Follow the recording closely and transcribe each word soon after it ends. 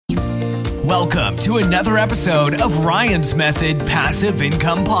Welcome to another episode of Ryan's Method Passive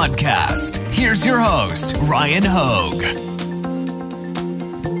Income Podcast. Here's your host, Ryan Hogue.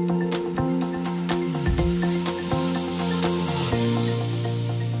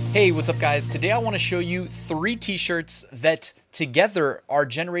 Hey, what's up guys? Today I want to show you 3 t-shirts that together are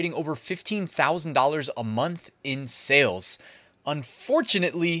generating over $15,000 a month in sales.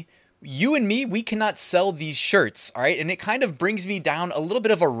 Unfortunately, you and me, we cannot sell these shirts, all right? And it kind of brings me down a little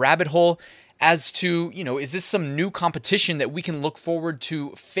bit of a rabbit hole as to, is this some new competition that we can look forward to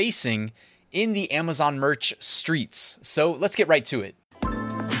facing in the Amazon merch streets? So let's get right to it.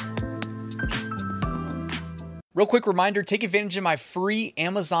 Real quick reminder, take advantage of my free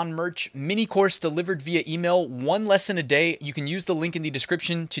Amazon merch mini course delivered via email, 1 lesson a day. You can use the link in the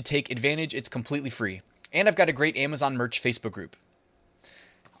description to take advantage. It's completely free. And I've got a great Amazon merch Facebook group.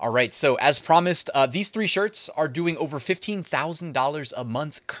 All right, so as promised, these 3 shirts are doing over $15,000 a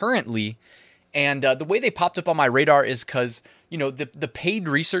month currently. And the way they popped up on my radar is because, the paid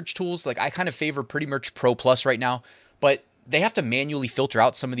research tools, like I kind of favor Pretty Merch Pro Plus right now, but they have to manually filter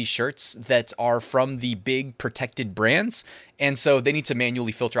out some of these shirts that are from the big protected brands. And so they need to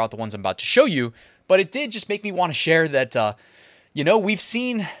manually filter out the ones I'm about to show you. But it did just make me want to share that, we've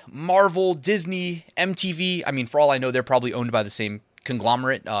seen Marvel, Disney, MTV. I mean, for all I know, they're probably owned by the same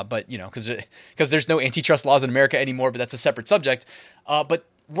conglomerate, but because there's no antitrust laws in America anymore, but that's a separate subject. But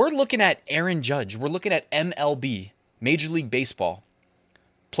we're looking at Aaron Judge. We're looking at MLB, Major League Baseball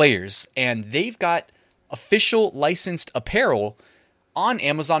players, and they've got official licensed apparel on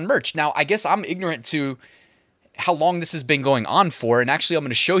Amazon merch. Now, I guess I'm ignorant to how long this has been going on for, and actually I'm going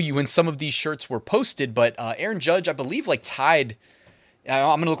to show you when some of these shirts were posted, but Aaron Judge, I believe, tied,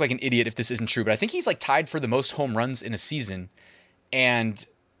 I'm going to look like an idiot if this isn't true, but I think he's tied for the most home runs in a season. And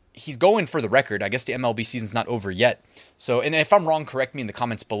he's going for the record. I guess the MLB season's not over yet. So, and if I'm wrong, correct me in the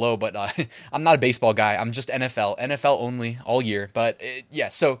comments below, but I'm not a baseball guy. I'm just NFL only all year. But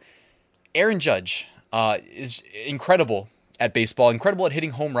so Aaron Judge is incredible at baseball, incredible at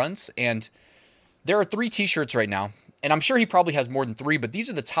hitting home runs. And there are 3 t-shirts right now. And I'm sure he probably has more than 3, but these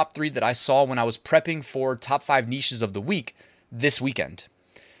are the top 3 that I saw when I was prepping for top 5 niches of the week this weekend.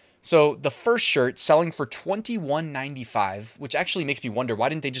 So the first shirt selling for $21.95, which actually makes me wonder, why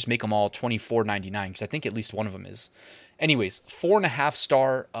didn't they just make them all $24.99? Because I think at least one of them is. Anyways, 4.5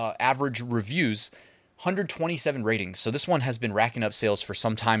 star average reviews, 127 ratings. So this one has been racking up sales for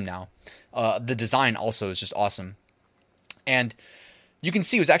some time now. The design also is just awesome. And you can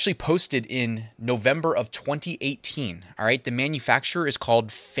see it was actually posted in November of 2018. All right, the manufacturer is called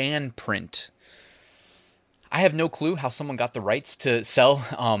Fanprint. I have no clue how someone got the rights to sell,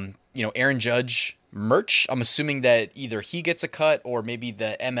 Aaron Judge merch. I'm assuming that either he gets a cut or maybe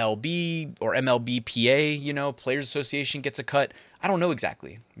the MLB or MLBPA, Players Association gets a cut. I don't know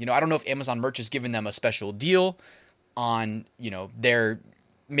exactly. I don't know if Amazon merch has given them a special deal on,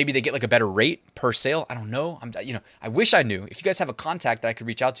 maybe they get a better rate per sale. I don't know. I wish I knew. If you guys have a contact that I could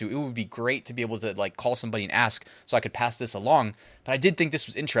reach out to, it would be great to be able to call somebody and ask so I could pass this along. But I did think this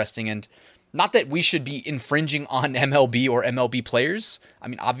was interesting, and not that we should be infringing on MLB or MLB players. I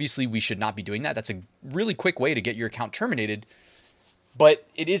mean, obviously we should not be doing that. That's a really quick way to get your account terminated. But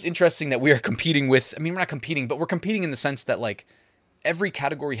it is interesting that we are competing with, we're not competing, but we're competing in the sense that every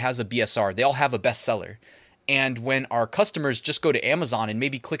category has a BSR. They all have a bestseller. And when our customers just go to Amazon and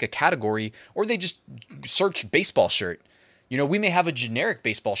maybe click a category, or they just search baseball shirt, we may have a generic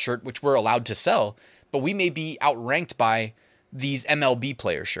baseball shirt, which we're allowed to sell, but we may be outranked by these MLB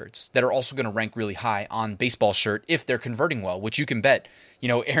player shirts that are also going to rank really high on baseball shirt if they're converting well, which you can bet,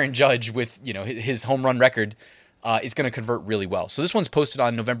 Aaron Judge with, his home run record is going to convert really well. So this one's posted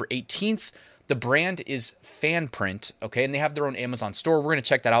on November 18th. The brand is Fanprint, okay? And they have their own Amazon store. We're going to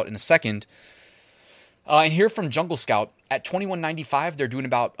check that out in a second. And here from Jungle Scout, at $21.95, they're doing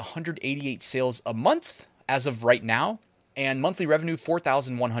about 188 sales a month as of right now, and monthly revenue,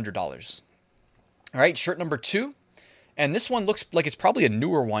 $4,100. All right, shirt number 2. And this one looks like it's probably a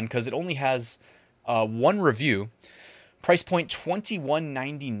newer one because it only has 1 review. Price point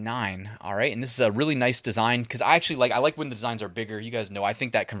 $21.99. All right, and this is a really nice design because I actually I like when the designs are bigger. You guys know I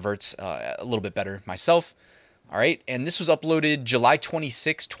think that converts a little bit better myself. All right, and this was uploaded July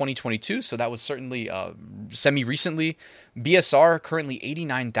 26, 2022, so that was certainly semi-recently. BSR currently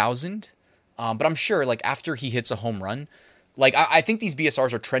 89,000, but I'm sure after he hits a home run, I think these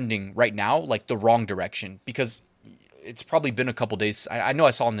BSRs are trending right now the wrong direction because it's probably been a couple days. I know I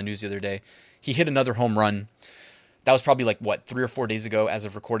saw on the news the other day, he hit another home run. That was probably 3 or 4 days ago as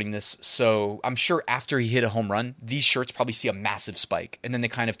of recording this. So I'm sure after he hit a home run, these shirts probably see a massive spike and then they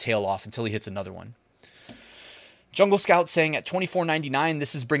kind of tail off until he hits another one. Jungle Scout saying at $24.99,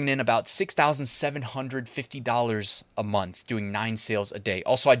 this is bringing in about $6,750 a month, doing 9 sales a day.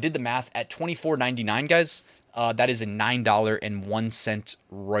 Also, I did the math at $24.99, guys. That is a $9.01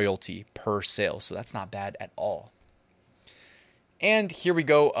 royalty per sale. So that's not bad at all. And here we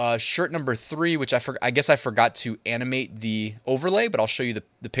go. Shirt number 3, which I guess I forgot to animate the overlay, but I'll show you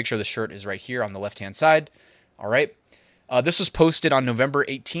the picture of the shirt is right here on the left-hand side. All right. This was posted on November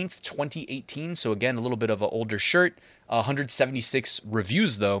 18th, 2018. So again, a little bit of an older shirt. 176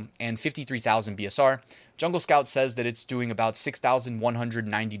 reviews though, and 53,000 BSR. Jungle Scout says that it's doing about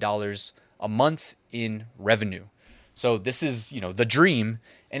 $6,190 a month in revenue. So this is, the dream.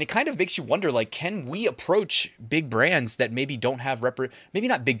 And it kind of makes you wonder, like, can we approach big brands that maybe don't have maybe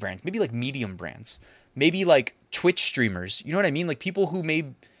not big brands, maybe like medium brands, maybe like Twitch streamers. You know what I mean? Like people who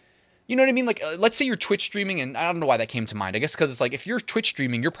you know what I mean? Like, let's say you're Twitch streaming, and I don't know why that came to mind. I guess because it's like, if you're Twitch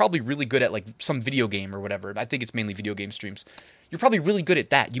streaming, you're probably really good at like some video game or whatever. I think it's mainly video game streams. You're probably really good at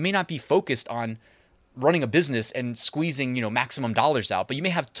that. You may not be focused on running a business and squeezing, maximum dollars out, but you may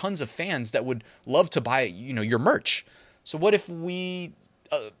have tons of fans that would love to buy, your merch. So what if we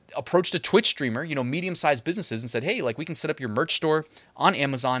approached a Twitch streamer, medium-sized businesses, and said, hey, like we can set up your merch store on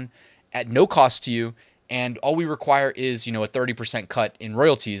Amazon at no cost to you. And all we require is, a 30% cut in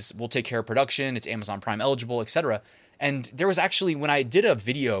royalties. We'll take care of production. It's Amazon Prime eligible, etc. And there was actually, when I did a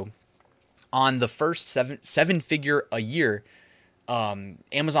video on the first seven-figure a year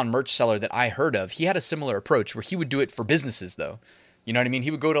Amazon merch seller that I heard of, he had a similar approach where he would do it for businesses, though. You know what I mean?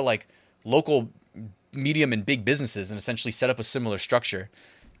 He would go to like local, medium, and big businesses and essentially set up a similar structure.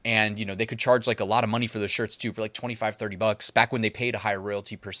 And, they could charge like a lot of money for those shirts too, for like $25, $30 back when they paid a higher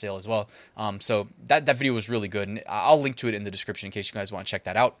royalty per sale as well. So that video was really good. And I'll link to it in the description in case you guys want to check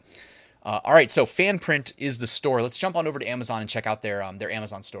that out. All right. So Fanprint is the store. Let's jump on over to Amazon and check out their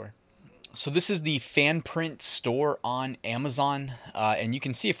Amazon store. So this is the Fanprint store on Amazon. And you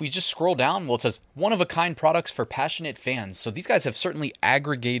can see if we just scroll down, well, it says one-of-a-kind products for passionate fans. So these guys have certainly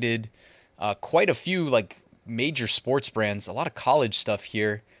aggregated quite a few like major sports brands, a lot of college stuff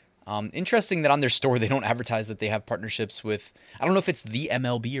here. Interesting that on their store, they don't advertise that they have partnerships with, I don't know if it's the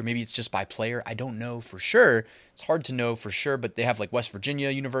MLB or maybe it's just by player. I don't know for sure. It's hard to know for sure, but they have like West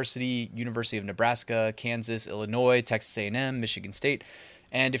Virginia University, University of Nebraska, Kansas, Illinois, Texas A&M, Michigan State.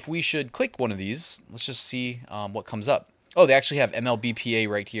 And if we should click one of these, let's just see what comes up. Oh, they actually have MLBPA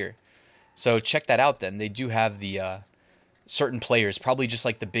right here. So check that out then. They do have the certain players, probably just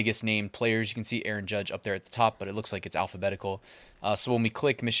like the biggest name players. You can see Aaron Judge up there at the top, but it looks like it's alphabetical. So when we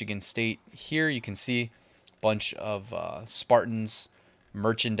click Michigan State here, you can see a bunch of Spartans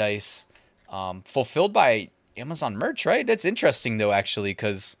merchandise fulfilled by Amazon merch, right? That's interesting though, actually,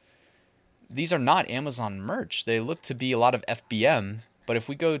 because these are not Amazon merch. They look to be a lot of FBM. But if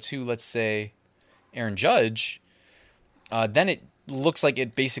we go to, let's say, Aaron Judge, then it looks like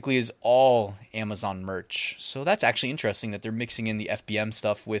it basically is all Amazon merch. So that's actually interesting that they're mixing in the FBM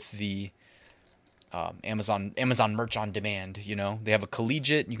stuff with the Amazon merch on demand. They have a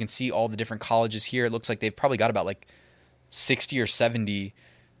collegiate. You can see all the different colleges here. It looks like they've probably got about like 60 or 70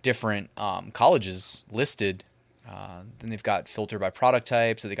 different colleges listed. Then they've got filter by product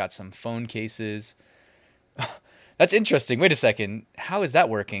type. So they got some phone cases. That's interesting. Wait a second. How is that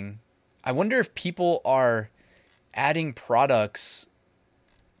working? I wonder if people are adding products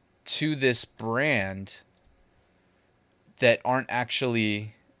to this brand that aren't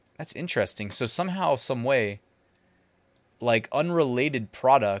actually... That's interesting. So somehow, some way, like unrelated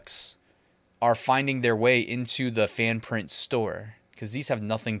products are finding their way into the Fanprint store because these have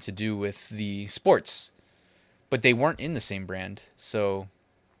nothing to do with the sports, but they weren't in the same brand. So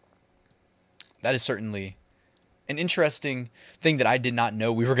that is certainly an interesting thing that I did not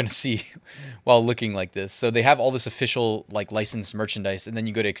know we were going to see while looking like this. So they have all this official like licensed merchandise, and then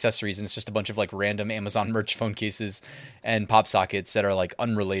you go to accessories and it's just a bunch of like random Amazon merch phone cases and pop sockets that are like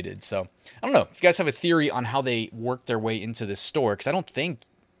unrelated. So I don't know if you guys have a theory on how they work their way into this store, because I don't think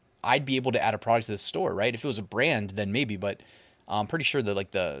I'd be able to add a product to this store, right? If it was a brand, then maybe, but I'm pretty sure that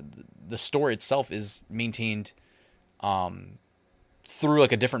like the store itself is maintained through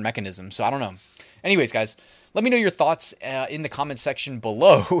like a different mechanism. So I don't know. Anyways, guys, let me know your thoughts in the comment section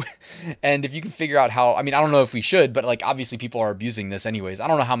below. And if you can figure out how, I don't know if we should, but like obviously people are abusing this anyways. I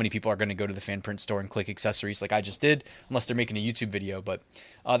don't know how many people are going to go to the Fanprint store and click accessories like I just did, unless they're making a YouTube video, but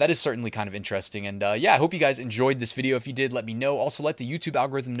that is certainly kind of interesting. And yeah, I hope you guys enjoyed this video. If you did, let me know. Also let the YouTube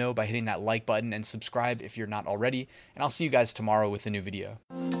algorithm know by hitting that like button and subscribe if you're not already. And I'll see you guys tomorrow with a new video.